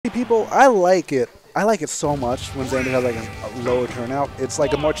people, I like it. I like it so much when Xanadu has like a lower turnout. It's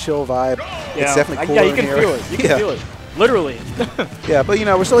like a more chill vibe. Yeah. It's definitely cooler Yeah, you can in here. feel it. You can feel it. Literally. Yeah, but you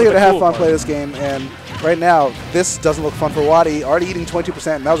know, we're still here to have fun, play this game, and right now, this doesn't look fun for WaDi. Already eating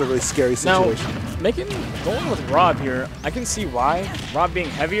 20%, and that was a really scary situation. Now, going with R.O.B here, I can see why. R.O.B being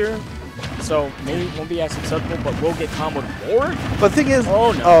heavier, so maybe it won't be as successful, but we'll get comboed more. But the thing is,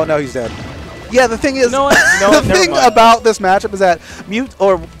 oh no, he's dead. Yeah, the thing is, the thing about this matchup is that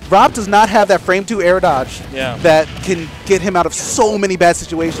R.O.B does not have that frame 2 air dodge that can get him out of so many bad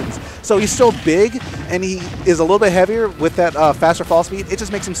situations. So he's still big, and he is a little bit heavier with that faster fall speed. It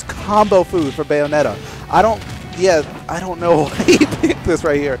just makes him combo food for Bayonetta. I don't know why he picked this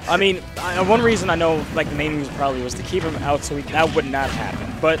right here. I mean, one reason I know, like the main reason probably was to keep him out so that would not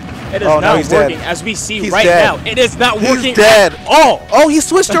happen. But it is not working, as we see right now. It is not working at all. Oh, he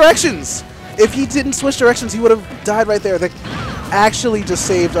switched directions. If he didn't switch directions, he would have died right there. That actually just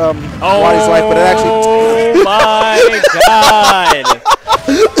saved WaDi's life, but it actually... Oh my god!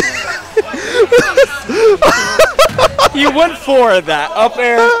 He went for that up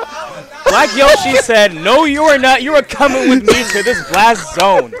air. Black Yoshi said, "No, you are not. You are coming with me to this blast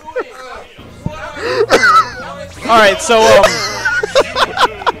zone." All right, so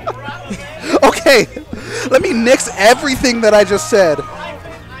okay, let me nix everything that I just said.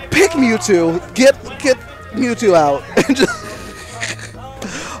 Pick Mewtwo, get Mewtwo out, and just.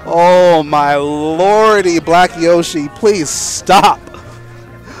 Oh my lordy, Black Yoshi, please stop.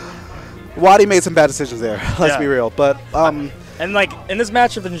 WaDi made some bad decisions there. Let's be real, but and like in this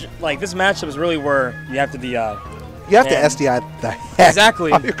matchup, this matchup is really where you have to you have to SDI the heck out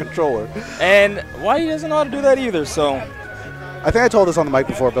of your controller. And WaDi doesn't know how to do that either. So I think I told this on the mic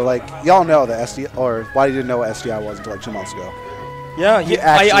before, but like y'all know that WaDi didn't know what SDI was until like 2 months ago. Yeah,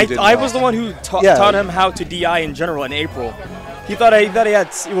 I was the one who taught him how to DI in general in April. He thought he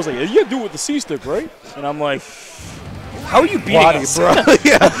was like, you do it with the C stick, right? And I'm like, how are you beating us? Bro.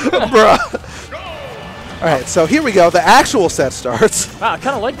 Yeah, bro. All right, so here we go. The actual set starts. Wow, I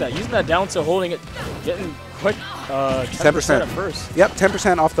kind of like that. Using that down to holding it, getting quick 10% at first. Yep,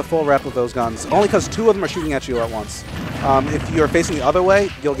 10% off the full rep of those guns. Only because 2 of them are shooting at you at once. If you're facing the other way,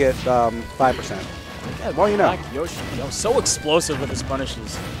 you'll get 5%. Yeah, well, you know. Black Yoshi, so explosive with his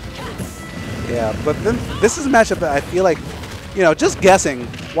punishes. Yeah, but then this is a matchup that I feel like, just guessing,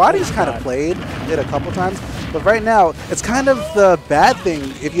 WaDi's kind of played it a couple times, but right now, it's kind of the bad thing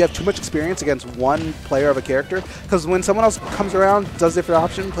if you have too much experience against one player of a character, because when someone else comes around, does different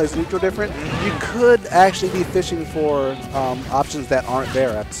option, plays neutral different, you could actually be fishing for options that aren't there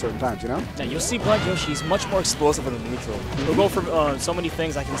at certain times, Yeah, you'll see Black Yoshi, he's much more explosive with the neutral. He'll go for so many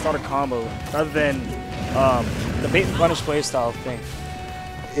things I can start a combo, rather than the bait and punish playstyle thing.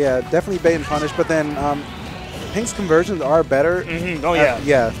 Yeah, definitely bait and punish, but then Pink's conversions are better. Oh, yeah.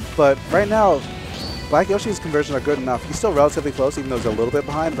 Yeah, but right now, Black Yoshi's conversions are good enough. He's still relatively close, even though he's a little bit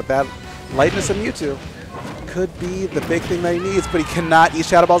behind, but that lightness of Mewtwo could be the big thing that he needs, but he cannot eat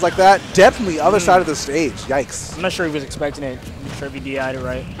Shadow Balls like that. Definitely other side of the stage. Yikes. I'm not sure he was expecting it. I'm not sure if he DI'd it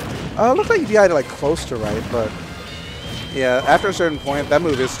right. It looked like he DI'd it like close to right, but yeah, after a certain point, that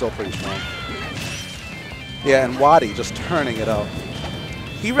move is still pretty strong. Yeah, and WaDi just turning it up.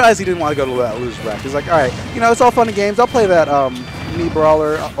 He realized he didn't want to go to that loose wreck. He's like, all right, it's all fun and games. I'll play that me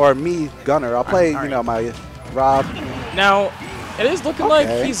brawler or me gunner. I'll play, my R.O.B. Now, it is looking like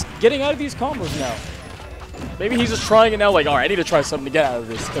he's getting out of these combos now. Maybe he's just trying it now. Like, all right, I need to try something to get out of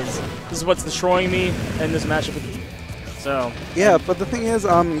this because this is what's destroying me in this matchup. So yeah, but the thing is,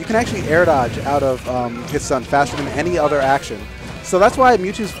 you can actually air dodge out of his stun faster than any other action. So that's why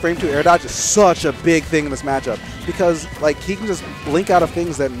Mewtwo's frame 2 air dodge is such a big thing in this matchup, because like he can just blink out of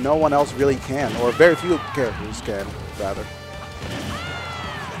things that no one else really can, or very few characters can, rather.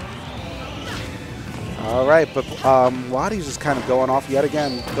 All right, but WaDi's just kind of going off yet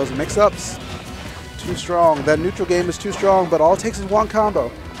again. Those mix-ups, too strong. That neutral game is too strong, but all it takes is one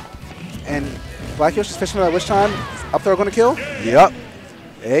combo. And Black Yoshi's fishing for that wish time. Up throw going to kill? Yep.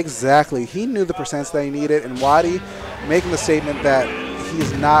 Exactly. He knew the percents that he needed, and WaDi making the statement that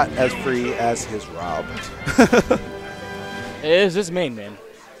he's not as free as his R.O.B. It is his main man.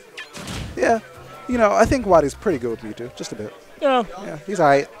 Yeah. I think WaDi's pretty good with Mewtwo. Just a bit. Yeah. Yeah, he's all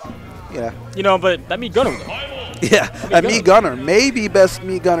right. Yeah. But that me gunner. Yeah, that me gunner. Maybe best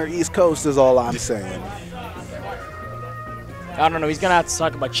me gunner East Coast is all I'm saying. I don't know. He's going to have to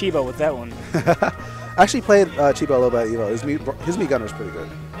talk about Chiba with that one. I actually played Chiba a little bit at Evo. His me gunner is pretty good.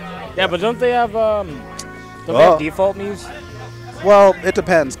 Yeah, but don't they have they have default Mews? Well, it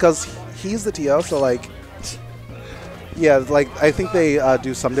depends, because he's the TO, so like, yeah, like I think they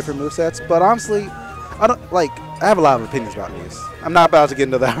do some different movesets. But honestly, I don't like I have a lot of opinions about these. I'm not about to get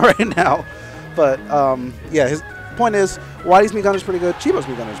into that right now. But, yeah, his point is, WaDi's Mii Gunner is pretty good. Chibo's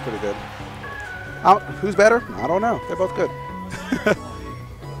Mii Gunner is pretty good. Who's better? I don't know. They're both good.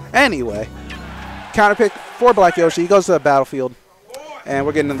 Anyway, counter pick for Black Yoshi. He goes to the battlefield. And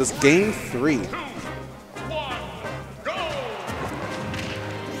we're getting into this game 3. All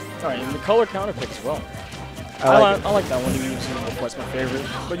right, and the color counter pick as well. I like that one. You used before. It's my favorite.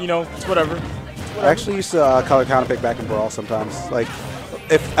 But, you know, it's whatever. I actually used to color counter pick back in Brawl sometimes. Like,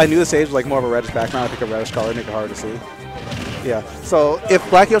 if I knew the stage was like more of a reddish background, I'd pick a reddish color, make it harder to see. Yeah. So if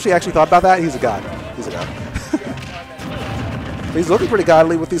Black Yoshi actually thought about that, he's a god. He's a god. But he's looking pretty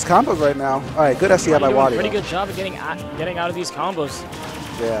godly with these combos right now. All right, good SCI by WaDi. Pretty good job of getting out of these combos.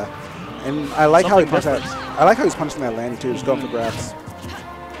 Yeah. And I like how he punched that. I like how he's punching that landing too, just going for grabs.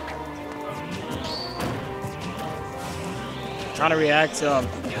 Trying to react to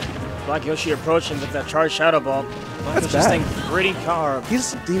Black Yoshi approaching with that charged Shadow Ball. That's bad. Pretty car.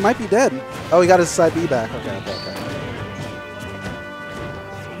 He might be dead. Oh, he got his side B back. Okay.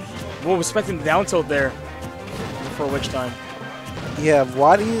 Well, expecting the down tilt there for Witch Time. Yeah,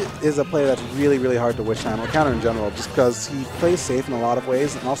 WaDi is a player that's really, really hard to Witch Time, or counter in general, just because he plays safe in a lot of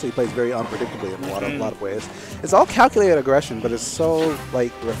ways, and also he plays very unpredictably in a lot of ways. It's all calculated aggression, but it's so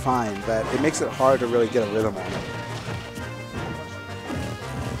like refined that it makes it hard to really get a rhythm on it.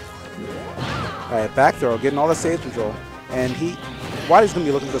 All right, back throw, getting all the stage control. And WaDi's going to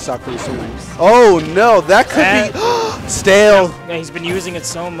be looking for the stock pretty soon. Oh, no, that could be stale. Yeah, he's been using it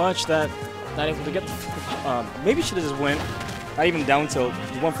so much that not able to get maybe should have just went, not even down tilt.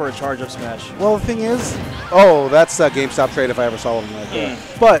 He went for a charge-up smash. Well, the thing is, that's a GameStop trade if I ever saw one like that.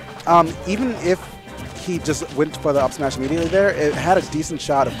 But even if he just went for the up smash immediately there, it had a decent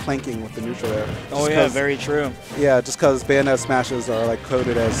shot of clanking with the neutral there. Oh yeah, very true. Yeah, just because Bayonetta smashes are like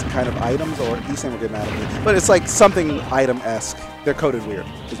coded as kind of items, or he's saying we're getting mad at me. But it's like something item-esque. They're coded weird,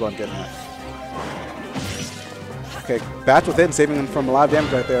 is what I'm getting at. Okay, batch within, saving him from a lot of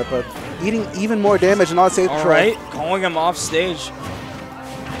damage right there, but eating even more damage and all save control. Alright, calling him off stage.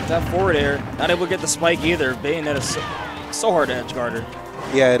 That forward air, not able to get the spike either. Bayonetta's so hard to edge guard her.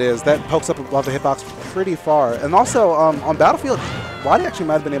 Yeah, it is. That pokes up above the hitbox pretty far. And also, on Battlefield, WaDi actually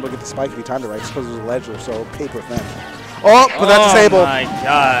might have been able to get the spike if he timed it right, just because it was a ledger, so paper thin. Oh, but that's disabled. Oh my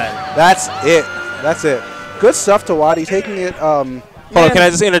god. That's it. That's it. Good stuff to WaDi, taking it. Hold on, can I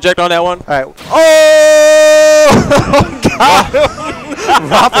just interject on that one? All right. Oh! God.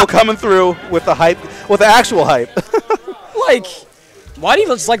 Raffle coming through with the hype, with the actual hype. Like, WaDi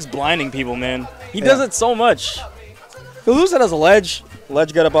just likes blinding people, man. He does it so much. He'll lose it as a ledge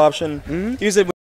get up option. Use it